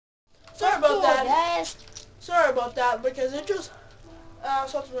guys. Sorry about that because it just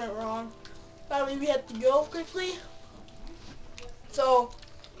something went wrong. Finally, we had to go quickly. So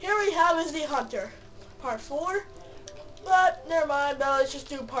here we have is the Hunter, part 4. But never mind. But let's just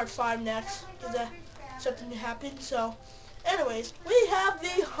do part 5 next because something happened. So, anyways, we have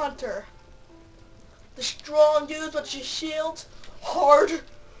the Hunter, the strong dudes with your shields, hard.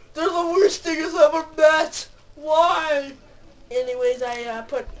 They're the worst things I've ever met. Why? Anyways,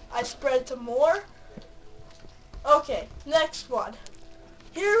 I spread some more. Okay, next one.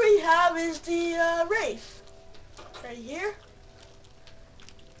 Here we have is the Wraith. Right here.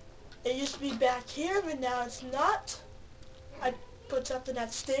 It used to be back here, but now it's not. I put something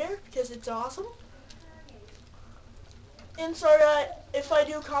that's there because it's awesome. And sorry if I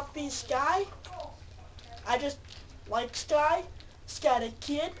do copy Sky. I just like Sky. Sky the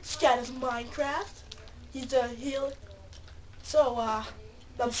kid. Sky does Minecraft. He's a healer. So,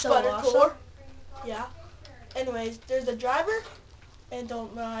 the Buttercore. Awesome. Yeah. Anyways, there's the driver. And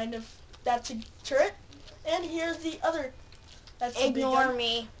don't mind if that's a turret. And here's the other. That's the big gun. Ignore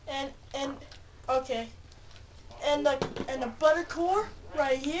me. And okay. And the Buttercore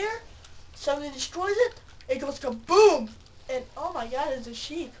right here. Somebody destroys it. It goes kaboom. And oh my God, it's a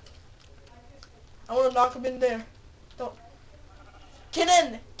sheep. I want to knock him in there. Don't. Get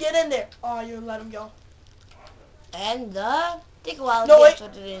in there. Oh, you let him go. And take a while to No, guess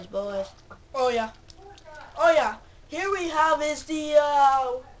what it is, boys. Oh yeah. Here we have is the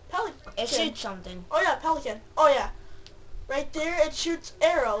Pelican. It shoots something. Oh yeah, Pelican. Oh yeah. Right there, it shoots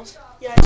arrows. Yeah.